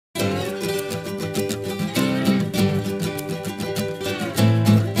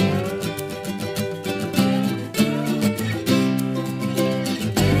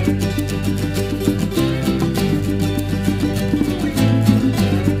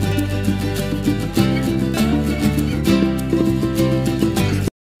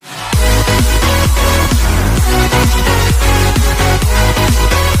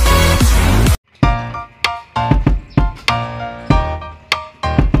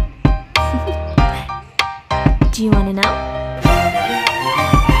Do you wanna know?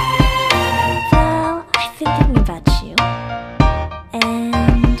 Well, I've been thinking about you,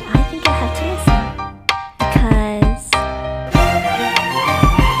 and I think you'll have to listen, because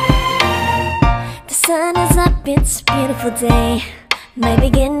the sun is up, it's a beautiful day. My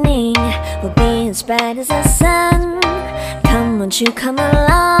beginning will be as bright as the sun. Come, won't you come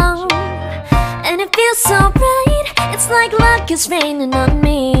along? And it feels so bright, it's like luck is raining on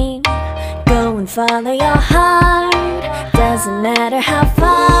me. Go and follow your heart, doesn't matter how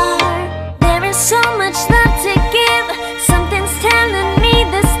far. There is so much love to give, something's telling me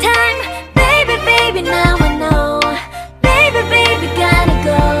this time. Baby, baby, now I know. Baby, baby, gotta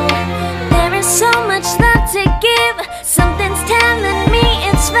go. There is so much love to give, something's telling me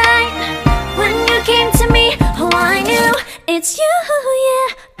it's right. When you came to me, oh I knew it's you, yeah,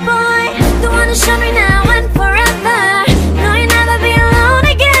 boy. The one who showed me now and forever. No, you'll never be alone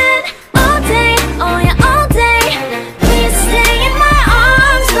again. All day, oh yeah, all day. Please stay in my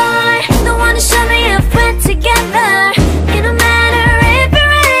arms, boy. The one who showed me if we're together. It don't matter if it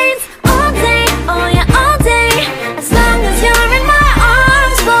rains. All day, oh yeah, all day. As long as you're in my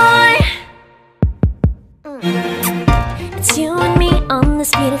arms, boy. It's you and me on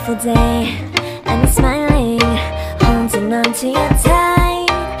this beautiful day, and it's smiling, holding on to you tight.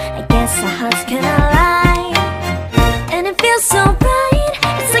 I guess our hearts can align, and it feels so bright.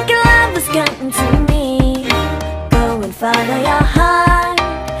 It's like your love has gotten to me. Go and follow your heart,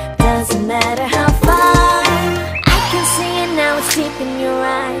 doesn't matter how far. I can see it now, it's deep in your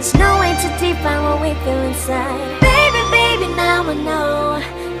eyes. No way to define what we feel inside. Baby, baby, now I know.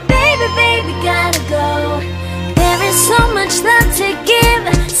 Baby, baby, gotta go. There is so much love to give,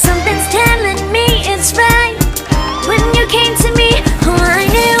 something's telling me it's right. When you came to me, oh I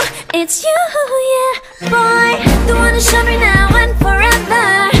knew it's you, yeah, boy. The one who showed me now and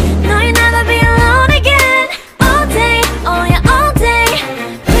forever. No, you'll never be alone again. All day, oh yeah, all day.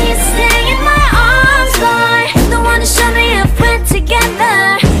 Please stay in my arms, boy. The one who showed me if we're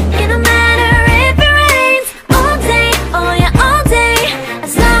together. It don't matter if it rains. All day, oh yeah, all day.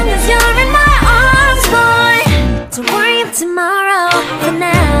 As long as you're in my arms, boy. Don't worry of tomorrow, for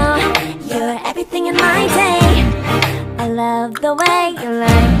now you're everything in my day. I love the way you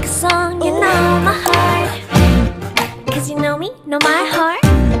like a song, you know my heart. Cause you know me, know my heart.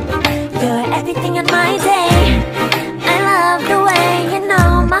 You're everything in my day. I love the way you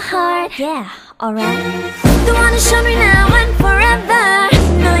know my heart. Yeah, alright. The one who showed me now and forever.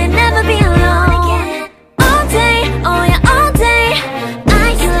 No, you'll never be alone again. All day, oh yeah, all day.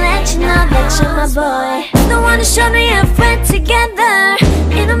 I can let you know that you're my boy. The one who showed me if we're together.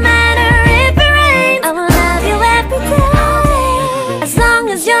 It don't matter if it rains. I will love you every day. As long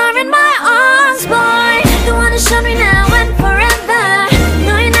as you're in my arms, boy. The one who showed me now and forever.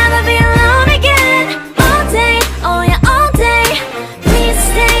 No, you'll never be alone again. All day, oh yeah, all day. Please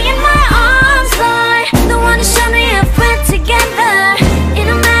stay in my arms, boy. The one who showed me if we're together. It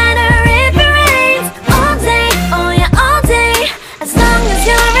don't matter if it rains. All day, oh yeah, all day. As long as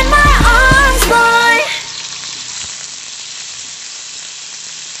you're in my arms, boy.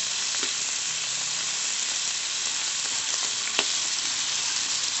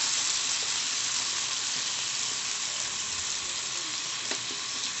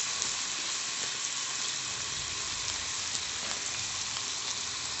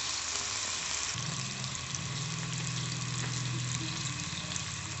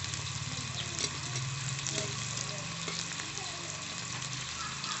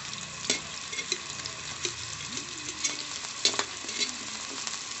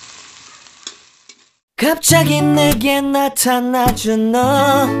 갑자기 내게 나타나준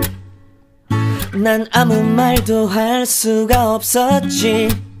너. 난 아무 말도 할 수가 없었지.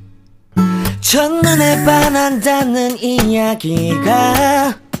 첫눈에 반한다는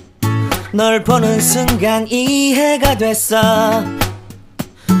이야기가 널 보는 순간 이해가 됐어.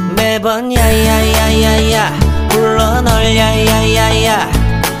 매번 야야야야야 불러 널 야야야야.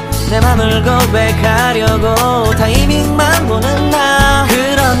 내 맘을 고백하려고 타이밍만 보는 나.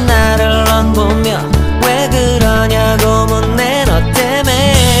 그런 나를 넌 보며 왜 그러냐고 묻네. 너 때문에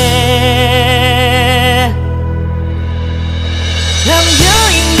I'm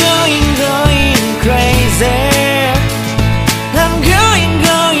going crazy. I'm going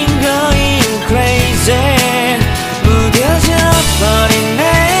crazy. 무뎌져 버린 내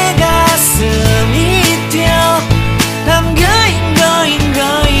가슴이 뛰어. I'm going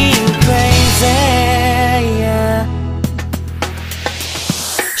crazy, yeah.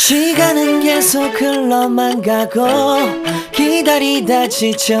 시간은 계속 흘러만 가고 기다리다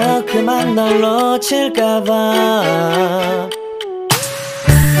지쳐 그만 널 놓칠까봐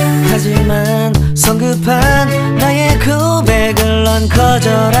하지만 성급한 나의 고백을 넌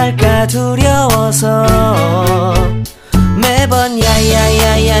거절할까 두려워서 매번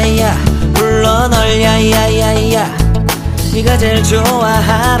야야야야야 불러 널 야야야야 네가 제일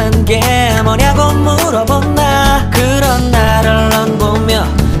좋아하는 게 뭐냐고 물어본 나. 그런 나를 넌 보며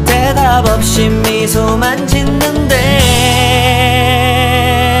대답 없이 미소만 짓는데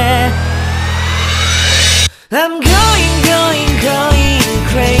I'm going going going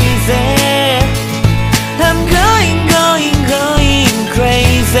crazy. I'm going going going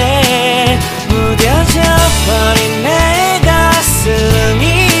crazy. 무뎌져 버린 내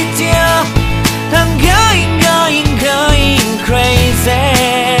가슴이 뛰어 I'm going going going crazy.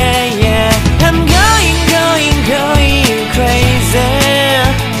 Yeah. I'm going going going crazy.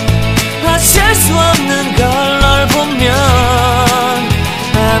 어쩔 수 없는 걸 널 보면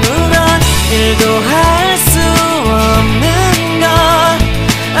아무런 일도 할 수 없는 걸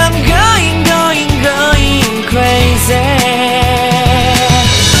I'm going going going crazy.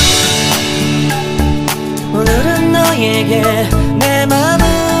 오늘은 너에게 내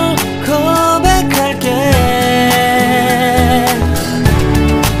맘을 고백할게.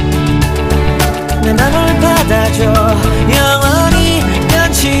 내 맘을 받아줘. 영원히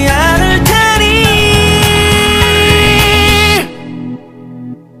변치 않을 테니.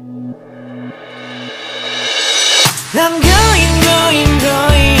 I'm going going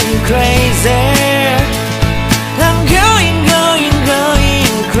going crazy. I'm going going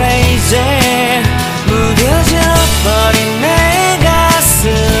going crazy. 무뎌져 버린 내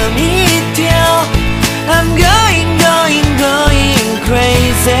가슴이 뛰어 I'm going going going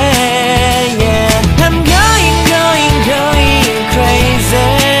crazy. Yeah. I'm going going going crazy.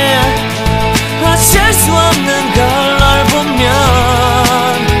 어쩔 수 없는 걸 널 보면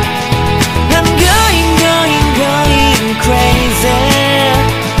I'm going going going crazy.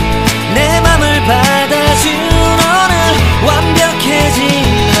 내 맘을 받아준 오늘 완벽해진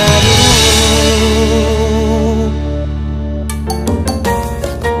하루.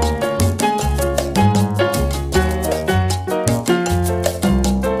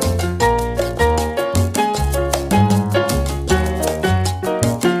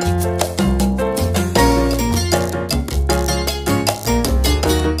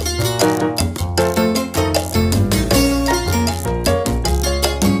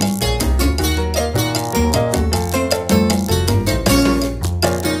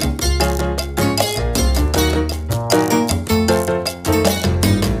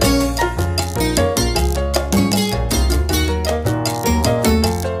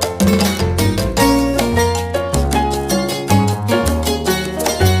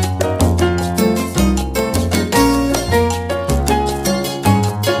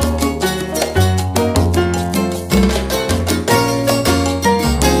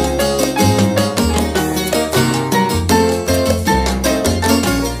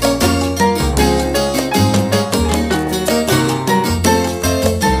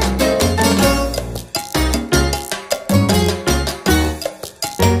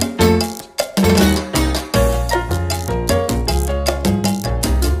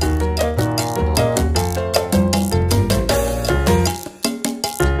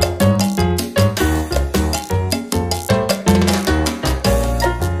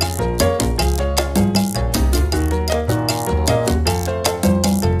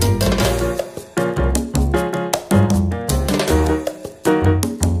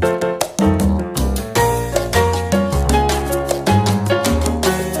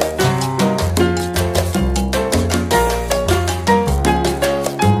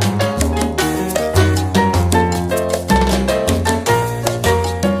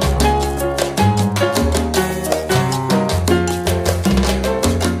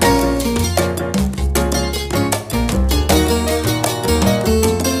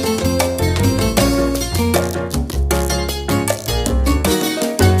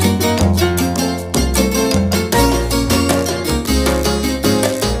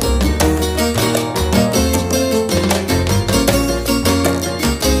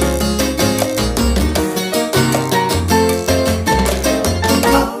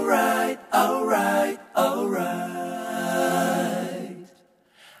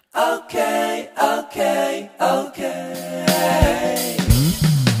 Okay.